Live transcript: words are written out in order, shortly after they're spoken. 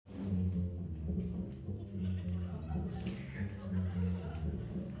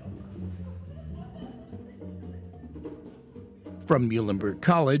From Muhlenberg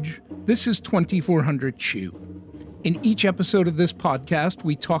College, this is 2400 Chew. In each episode of this podcast,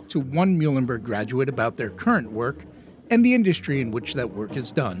 we talk to one Muhlenberg graduate about their current work and the industry in which that work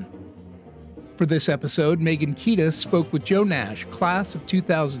is done. For this episode, Megan Keita spoke with Joe Nash, class of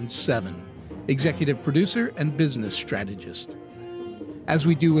 2007, executive producer and business strategist. As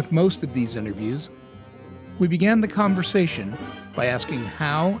we do with most of these interviews, we began the conversation by asking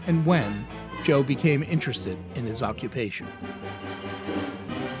how and when Joe became interested in his occupation.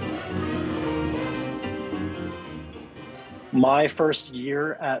 My first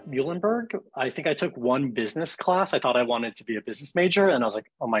year at Muhlenberg, I think I took one business class. I thought I wanted to be a business major, and I was like,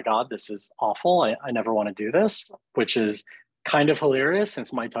 oh my God, this is awful. I never want to do this, which is kind of hilarious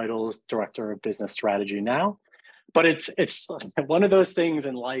since my title is Director of Business Strategy now. But it's one of those things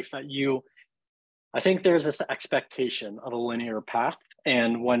in life that I think there's this expectation of a linear path.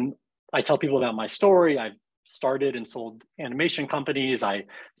 And when I tell people about my story, I started and sold animation companies. I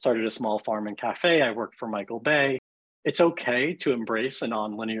started a small farm and cafe. I worked for Michael Bay. It's okay to embrace a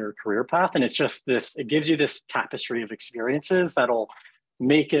non-linear career path. And it's just it gives you this tapestry of experiences that'll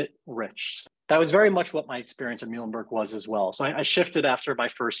make it rich. That was very much what my experience at Muhlenberg was as well. So I shifted after my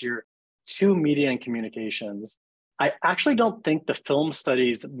first year to media and communications. I actually don't think the film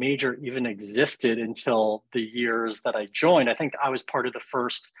studies major even existed until the years that I joined. I think I was part of the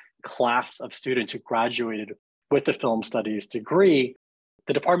first class of students who graduated with the film studies degree.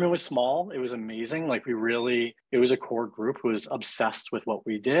 The department was small. It was amazing. It was a core group who was obsessed with what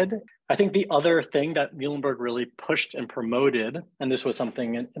we did. I think the other thing that Muhlenberg really pushed and promoted, and this was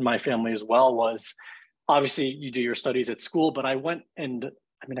something in my family as well, was obviously you do your studies at school, but I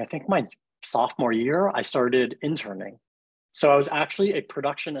think my sophomore year, I started interning. So I was actually a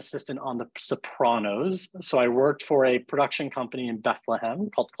production assistant on The Sopranos. So I worked for a production company in Bethlehem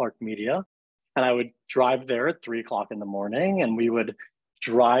called Clark Media. And I would drive there at 3:00 in the morning, and we would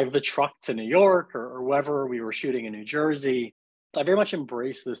drive the truck to New York or wherever we were shooting in New Jersey. I very much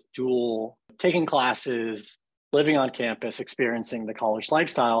embraced this dual, taking classes, living on campus, experiencing the college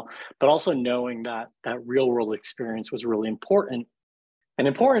lifestyle, but also knowing that real world experience was really important. And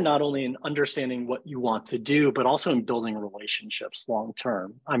important not only in understanding what you want to do, but also in building relationships long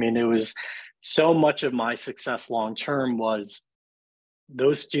term. I mean, it was so much of my success long term was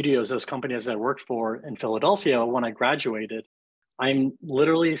those studios, those companies I worked for in Philadelphia when I graduated. I'm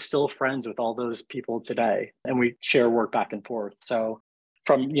literally still friends with all those people today, and we share work back and forth. So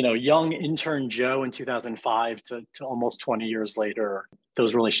from young intern Joe in 2005 to almost 20 years later,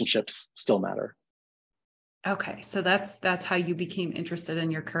 those relationships still matter. Okay, so that's how you became interested in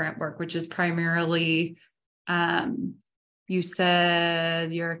your current work, which is primarily, you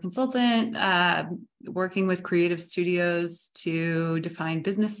said you're a consultant, working with creative studios to define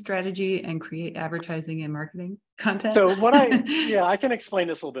business strategy and create advertising and marketing content. So I can explain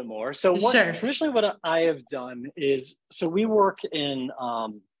this a little bit more. So Sure. Traditionally what I have done is, so we work in,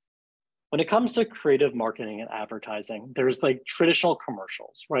 when it comes to creative marketing and advertising, there's like traditional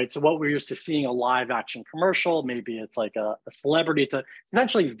commercials, right? So what we're used to seeing a live action commercial, maybe it's like a celebrity, it's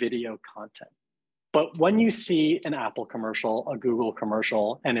essentially video content. But when you see an Apple commercial, a Google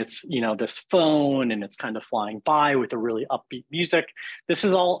commercial, and it's, this phone and it's kind of flying by with a really upbeat music, this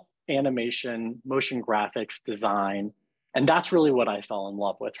is all animation, motion graphics, design. And that's really what I fell in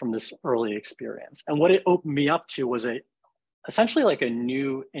love with from this early experience. And what it opened me up to was essentially like a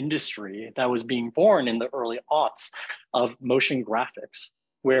new industry that was being born in the early aughts of motion graphics,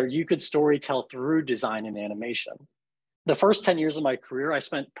 where you could storytell through design and animation. The first 10 years of my career, I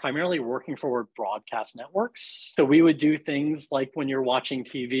spent primarily working for broadcast networks. So we would do things like when you're watching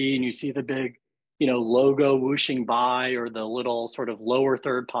TV and you see the big, logo whooshing by or the little sort of lower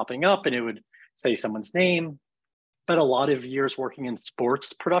third popping up and it would say someone's name. Spent a lot of years working in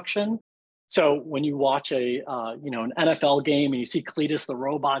sports production. So when you watch an NFL game and you see Cletus the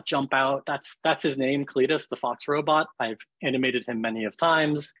robot jump out, that's his name, Cletus the Fox robot. I've animated him many of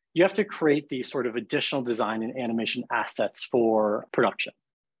times. You have to create these sort of additional design and animation assets for production.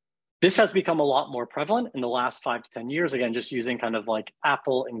 This has become a lot more prevalent in the last 5 to 10 years, again, just using kind of like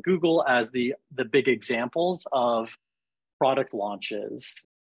Apple and Google as the big examples of product launches.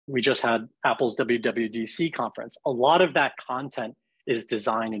 We just had Apple's WWDC conference. A lot of that content is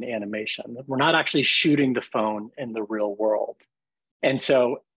design and animation. We're not actually shooting the phone in the real world. And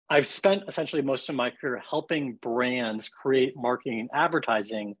so I've spent essentially most of my career helping brands create marketing and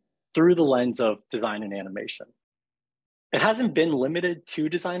advertising through the lens of design and animation. It hasn't been limited to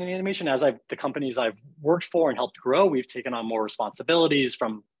design and animation. As the companies I've worked for and helped grow, we've taken on more responsibilities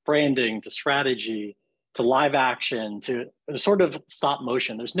from branding to strategy to live action to sort of stop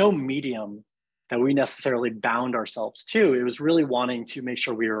motion. There's no medium that we necessarily bound ourselves to. It was really wanting to make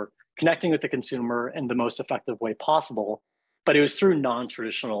sure we were connecting with the consumer in the most effective way possible, but it was through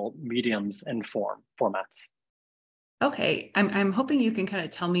non-traditional mediums and formats. Okay, I'm hoping you can kind of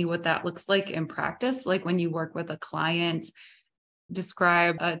tell me what that looks like in practice, like when you work with a client.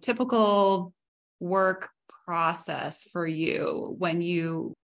 Describe a typical work process for you when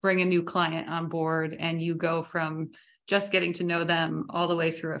you bring a new client on board and you go from just getting to know them all the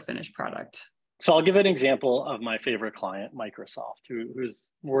way through a finished product. So I'll give an example of my favorite client, Microsoft,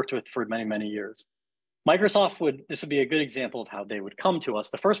 who's worked with for many, many years. This would be a good example of how they would come to us.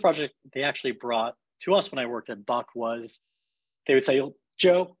 The first project they actually brought to us when I worked at Buck was, they would say,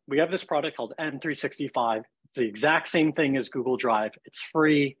 Joe, we have this product called M365. It's the exact same thing as Google Drive. It's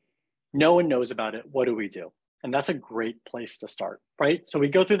free. No one knows about it. What do we do? And that's a great place to start, right? So we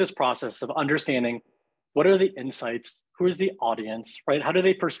go through this process of understanding what are the insights, who is the audience, right? How do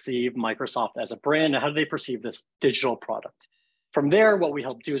they perceive Microsoft as a brand? And how do they perceive this digital product? From there, what we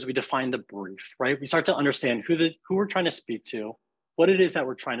help do is we define the brief, right? We start to understand who we're trying to speak to, what it is that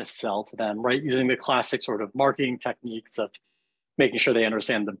we're trying to sell to them, right? Using the classic sort of marketing techniques of making sure they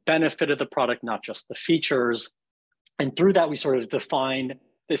understand the benefit of the product, not just the features. And through that, we sort of define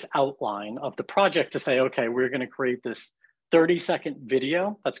this outline of the project to say, okay, we're going to create this 30-second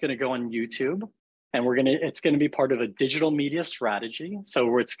video that's going to go on YouTube. And it's going to be part of a digital media strategy.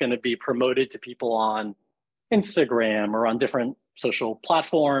 So it's going to be promoted to people on Instagram or on different social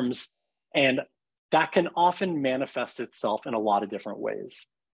platforms. And that can often manifest itself in a lot of different ways.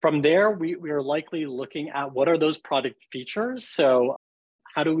 From there, we are likely looking at what are those product features. So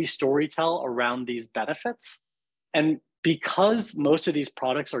how do we storytell around these benefits? And because most of these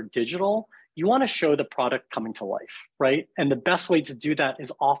products are digital, you want to show the product coming to life, right? And the best way to do that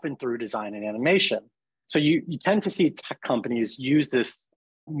is often through design and animation. So you tend to see tech companies use this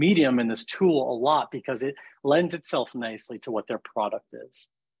medium and this tool a lot because it lends itself nicely to what their product is.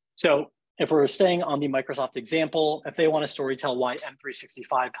 So if we're staying on the Microsoft example, if they want to storytell why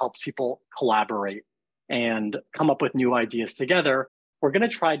M365 helps people collaborate and come up with new ideas together, we're going to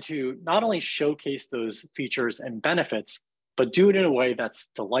try to not only showcase those features and benefits, but do it in a way that's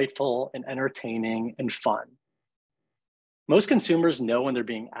delightful and entertaining and fun. Most consumers know when they're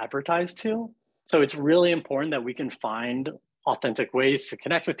being advertised to, so it's really important that we can find authentic ways to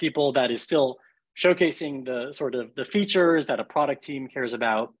connect with people that is still showcasing the sort of the features that a product team cares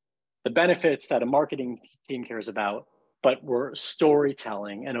about, the benefits that a marketing team cares about, but we're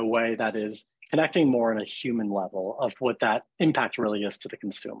storytelling in a way that is connecting more on a human level of what that impact really is to the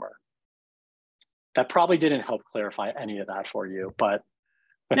consumer. That probably didn't help clarify any of that for you, but.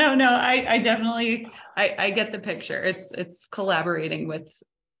 No, I definitely, I get the picture. It's collaborating with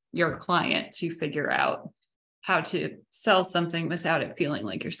your client to figure out how to sell something without it feeling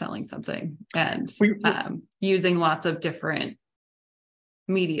like you're selling something, and using lots of different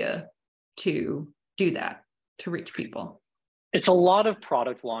media to do that, to reach people. It's a lot of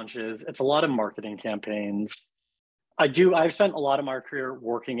product launches. It's a lot of marketing campaigns. I've spent a lot of my career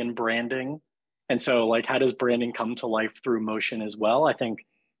working in branding. And so like, how does branding come to life through motion as well? I think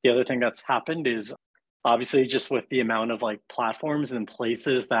the other thing that's happened is obviously just with the amount of like platforms and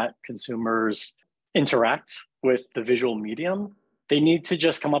places that consumers interact with the visual medium, they need to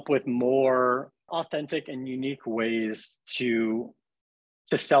just come up with more authentic and unique ways to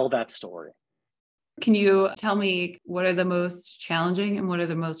sell that story. Can you tell me what are the most challenging and what are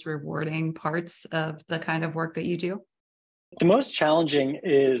the most rewarding parts of the kind of work that you do? The most challenging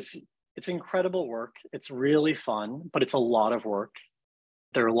is it's incredible work. It's really fun, but it's a lot of work.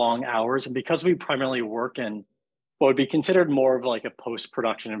 They're long hours. And because we primarily work in what would be considered more of like a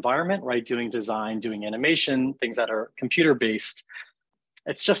post-production environment, right? Doing design, doing animation, things that are computer-based,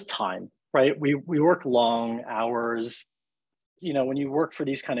 it's just time, right? We work long hours. You know, when you work for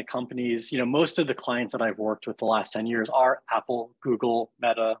these kind of companies, you know, most of the clients that I've worked with the last 10 years are Apple, Google,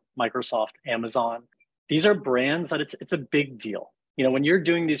 Meta, Microsoft, Amazon. These are brands that it's a big deal. You know, when you're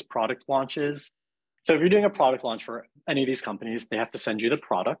doing these product launches, so if you're doing a product launch for any of these companies, they have to send you the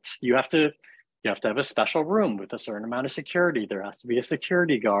product. You have to have a special room with a certain amount of security. There has to be a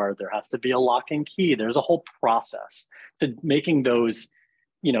security guard. There has to be a lock and key. There's a whole process to making those,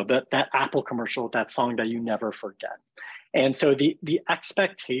 you know, that Apple commercial, that song that you never forget. And so the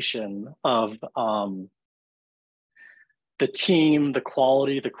expectation of the team, the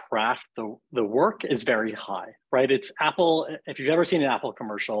quality, the craft, the work is very high, right? It's Apple. If you've ever seen an Apple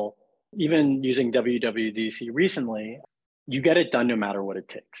commercial, even using WWDC recently, you get it done no matter what it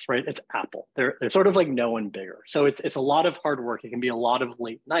takes, right? It's Apple. They're sort of like no one bigger. So it's a lot of hard work. It can be a lot of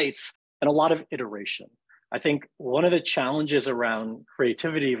late nights and a lot of iteration. I think one of the challenges around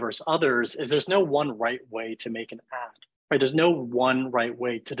creativity versus others is there's no one right way to make an ad, right? There's no one right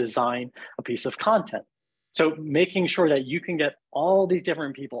way to design a piece of content. So making sure that you can get all these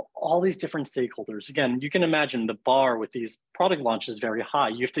different people, all these different stakeholders. Again, you can imagine the bar with these product launches very high.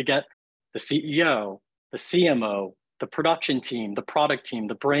 You have to get the CEO, the CMO, the production team, the product team,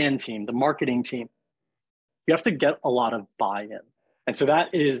 the brand team, the marketing team. You have to get a lot of buy-in. And so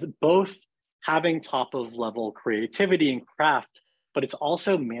that is both having top of level creativity and craft, but it's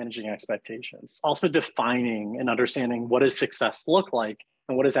also managing expectations, also defining and understanding what does success look like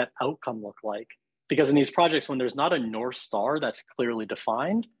and what does that outcome look like. Because in these projects, when there's not a North Star that's clearly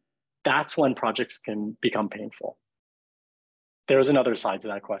defined, that's when projects can become painful. There's another side to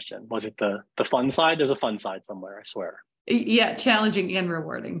that question. Was it the fun side? There's a fun side somewhere, I swear. Yeah, challenging and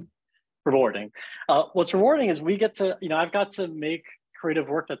rewarding. Rewarding. What's rewarding is we get to, I've got to make creative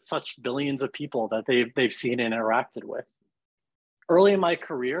work that's touched billions of people that they've seen and interacted with. Early in my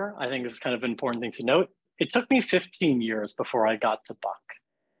career, I think this is kind of an important thing to note. It took me 15 years before I got to Buck.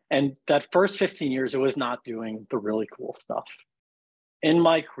 And that first 15 years, it was not doing the really cool stuff. In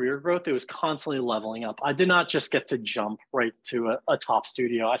my career growth, it was constantly leveling up. I did not just get to jump right to a top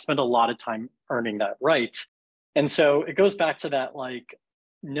studio. I spent a lot of time earning that right. And so it goes back to that, like,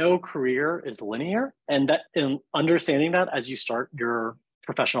 no career is linear. And that in understanding that as you start your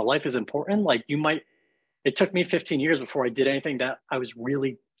professional life is important. Like it took me 15 years before I did anything that I was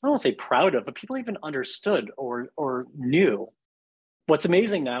really, I don't want to say proud of, but people even understood or knew. What's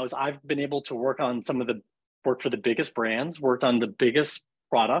amazing now is I've been able to work for the biggest brands, worked on the biggest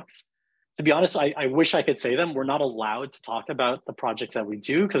products. To be honest, I wish I could say them. We're not allowed to talk about the projects that we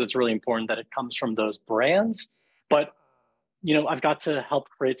do because it's really important that it comes from those brands. But I've got to help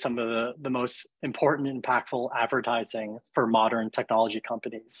create some of the most important, impactful advertising for modern technology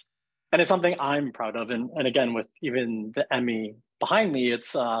companies. And it's something I'm proud of. And again, with even the Emmy behind me,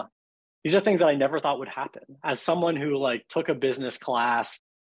 it's these are things that I never thought would happen. As someone who took a business class,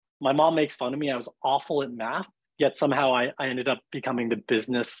 my mom makes fun of me. I was awful at math, yet somehow I ended up becoming the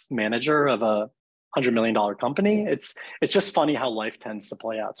business manager of a $100 million company. It's just funny how life tends to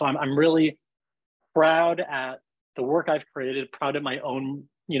play out. So I'm really proud at the work I've created, proud of my own,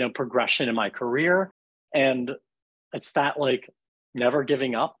 progression in my career. And it's that never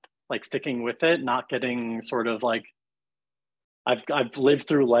giving up, sticking with it, not getting sort of I've lived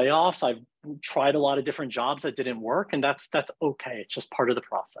through layoffs. I've tried a lot of different jobs that didn't work, and that's okay. It's just part of the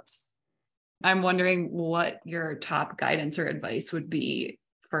process. I'm wondering what your top guidance or advice would be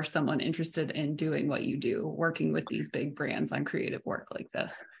for someone interested in doing what you do, working with these big brands on creative work like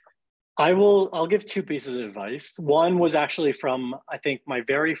this. I'll give two pieces of advice. One was actually from, I think, my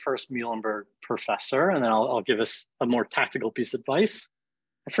very first Muhlenberg professor, and then I'll give us a more tactical piece of advice.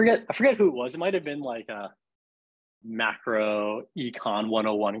 I forget who it was. It might have been a macro econ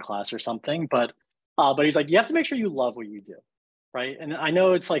 101 class or something, but he's like, you have to make sure you love what you do, right? And I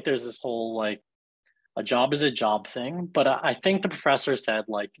know it's there's this whole a job is a job thing, but I think the professor said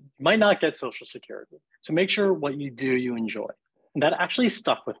you might not get Social Security, so make sure what you do you enjoy. And that actually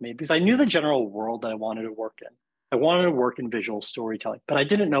stuck with me because I knew the general world that I wanted to work in. I wanted to work in visual storytelling, but I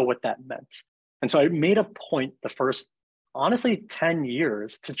didn't know what that meant. And so I made a point the first, honestly, 10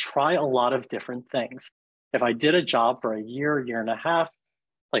 years to try a lot of different things. If I did a job for a year and a half,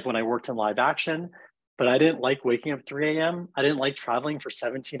 like when I worked in live action, but I didn't like waking up at 3 a.m., I didn't like traveling for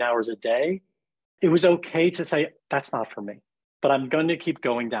 17 hours a day, it was okay to say, that's not for me, but I'm going to keep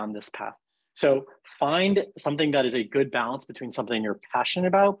going down this path. So find something that is a good balance between something you're passionate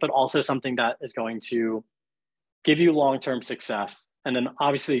about, but also something that is going to give you long-term success. And then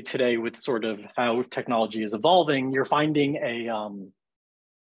obviously today with sort of how technology is evolving, you're finding a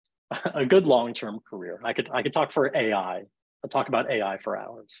good long-term career. I could talk for AI. I'll talk about AI for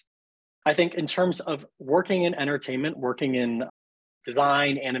hours. I think in terms of working in entertainment, working in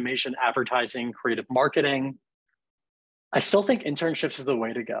design, animation, advertising, creative marketing, I still think internships is the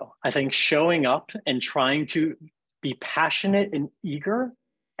way to go. I think showing up and trying to be passionate and eager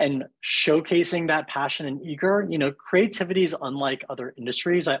and showcasing that passion and eager, creativity is unlike other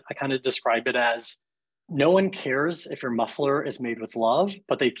industries. I kind of describe it as no one cares if your muffler is made with love,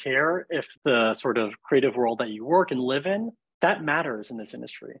 but they care if the sort of creative world that you work and live in, that matters in this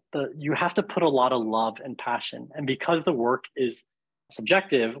industry. You have to put a lot of love and passion. And because the work is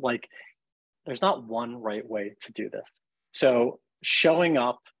subjective, there's not one right way to do this. So showing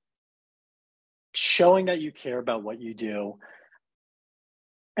up, showing that you care about what you do.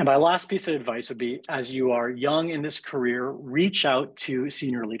 And my last piece of advice would be, as you are young in this career, reach out to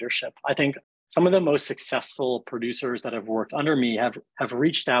senior leadership. I think some of the most successful producers that have worked under me have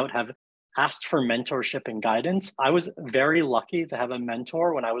reached out, have asked for mentorship and guidance. I was very lucky to have a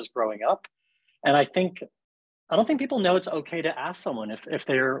mentor when I was growing up. And I don't think people know it's okay to ask someone if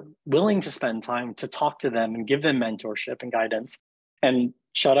they're willing to spend time to talk to them and give them mentorship and guidance. And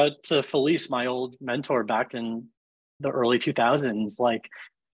shout out to Felice, my old mentor back in the early 2000s. Like,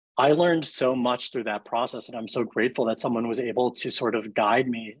 I learned so much through that process, and I'm so grateful that someone was able to sort of guide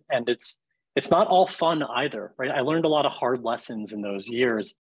me. And it's not all fun either, right? I learned a lot of hard lessons in those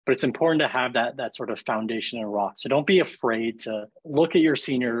years, but it's important to have that sort of foundation and rock. So don't be afraid to look at your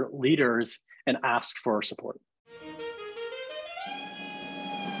senior leaders and ask for support.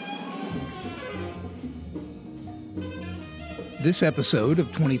 This episode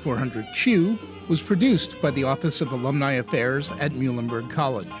of 2400 Chew was produced by the Office of Alumni Affairs at Muhlenberg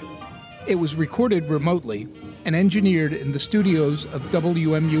College. It was recorded remotely and engineered in the studios of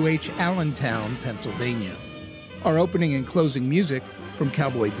WMUH Allentown, Pennsylvania. Our opening and closing music from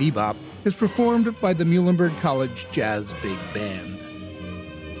Cowboy Bebop is performed by the Muhlenberg College Jazz Big Band.